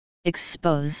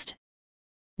Exposed.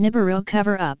 NIBIRU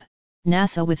cover-up,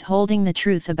 NASA withholding the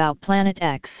truth about Planet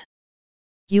X.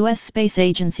 U.S. space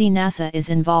agency NASA is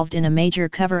involved in a major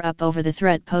cover-up over the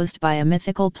threat posed by a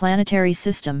mythical planetary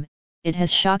system, it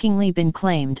has shockingly been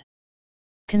claimed.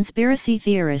 Conspiracy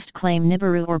theorists claim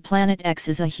NIBIRU or Planet X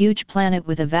is a huge planet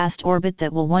with a vast orbit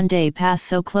that will one day pass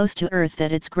so close to Earth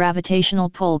that its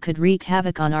gravitational pull could wreak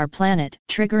havoc on our planet,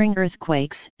 triggering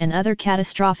earthquakes and other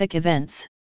catastrophic events.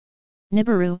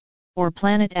 NIBIRU, or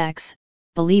Planet X,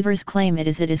 believers claim it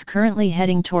is currently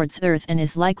heading towards Earth and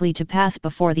is likely to pass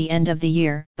before the end of the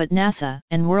year, but NASA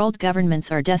and world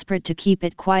governments are desperate to keep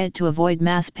it quiet to avoid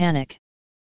mass panic.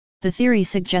 The theory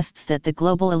suggests that the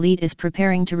global elite is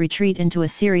preparing to retreat into a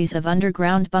series of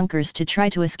underground bunkers to try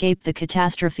to escape the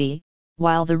catastrophe,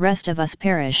 while the rest of us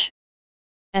perish.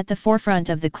 At the forefront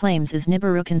of the claims is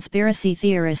NIBIRU conspiracy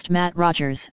theorist Matt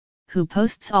Rogers, who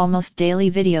posts almost daily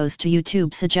videos to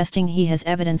YouTube suggesting he has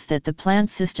evidence that the plant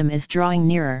system is drawing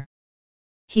nearer.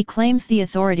 He claims the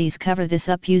authorities cover this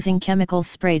up using chemicals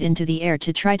sprayed into the air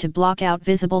to try to block out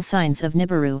visible signs of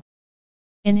NIBIRU.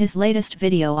 In his latest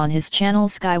video on his channel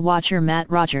Skywatcher Matt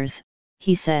Rogers,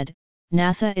 he said,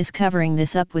 NASA is covering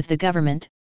this up with the government,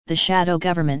 the shadow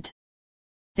government.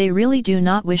 They really do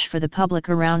not wish for the public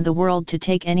around the world to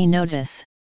take any notice.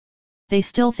 They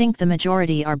still think the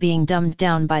majority are being dumbed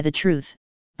down by the truth,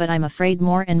 but I'm afraid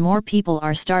more and more people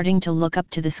are starting to look up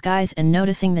to the skies and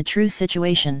noticing the true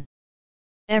situation.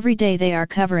 Every day they are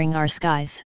covering our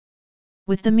skies.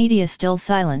 With the media still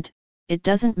silent, it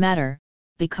doesn't matter,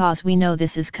 because we know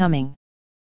this is coming.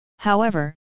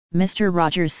 However, Mr.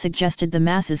 Rogers suggested the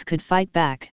masses could fight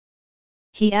back.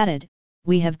 He added,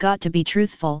 "We have got to be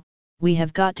truthful, we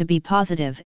have got to be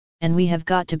positive, and we have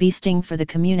got to be sting for the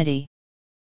community.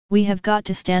 We have got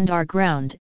to stand our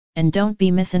ground, and don't be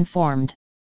misinformed."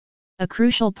 A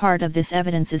crucial part of this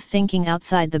evidence is thinking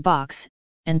outside the box,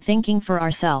 and thinking for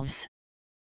ourselves.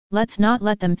 Let's not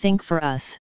let them think for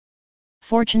us.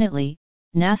 Fortunately,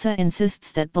 NASA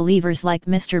insists that believers like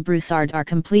Mr. Broussard are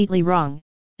completely wrong,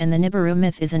 and the NIBIRU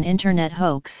myth is an internet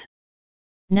hoax.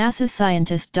 NASA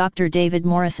scientist Dr. David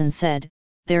Morrison said,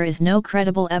 "There is no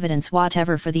credible evidence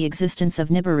whatever for the existence of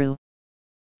NIBIRU.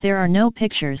 There are no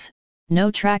pictures,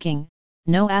 no tracking,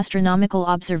 no astronomical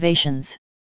observations.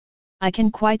 I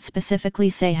can quite specifically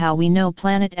say how we know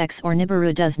Planet X or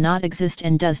NIBIRU does not exist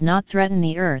and does not threaten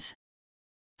the Earth.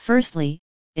 Firstly,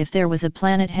 if there was a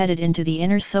planet headed into the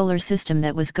inner solar system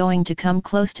that was going to come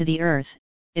close to the Earth,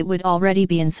 it would already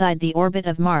be inside the orbit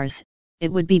of Mars,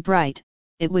 it would be bright,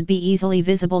 it would be easily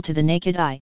visible to the naked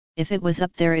eye, if it was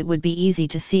up there it would be easy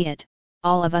to see it,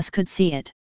 all of us could see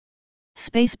it."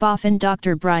 Space boffin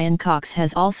Dr. Brian Cox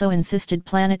has also insisted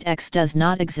Planet X does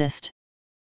not exist.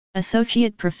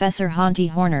 Associate Professor Honty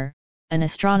Horner, an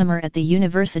astronomer at the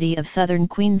University of Southern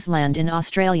Queensland in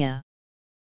Australia.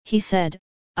 He said,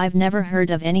 "I've never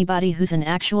heard of anybody who's an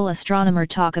actual astronomer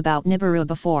talk about NIBIRU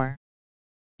before.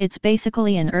 It's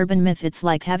basically an urban myth. It's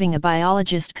like having a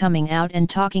biologist coming out and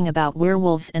talking about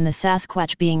werewolves and the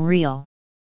Sasquatch being real.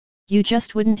 You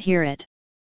just wouldn't hear it."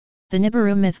 The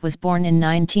NIBIRU myth was born in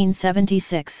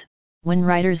 1976, when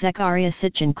writer Zecharia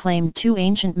Sitchin claimed two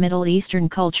ancient Middle Eastern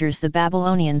cultures, the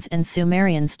Babylonians and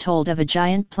Sumerians, told of a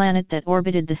giant planet that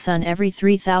orbited the Sun every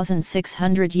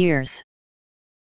 3,600 years.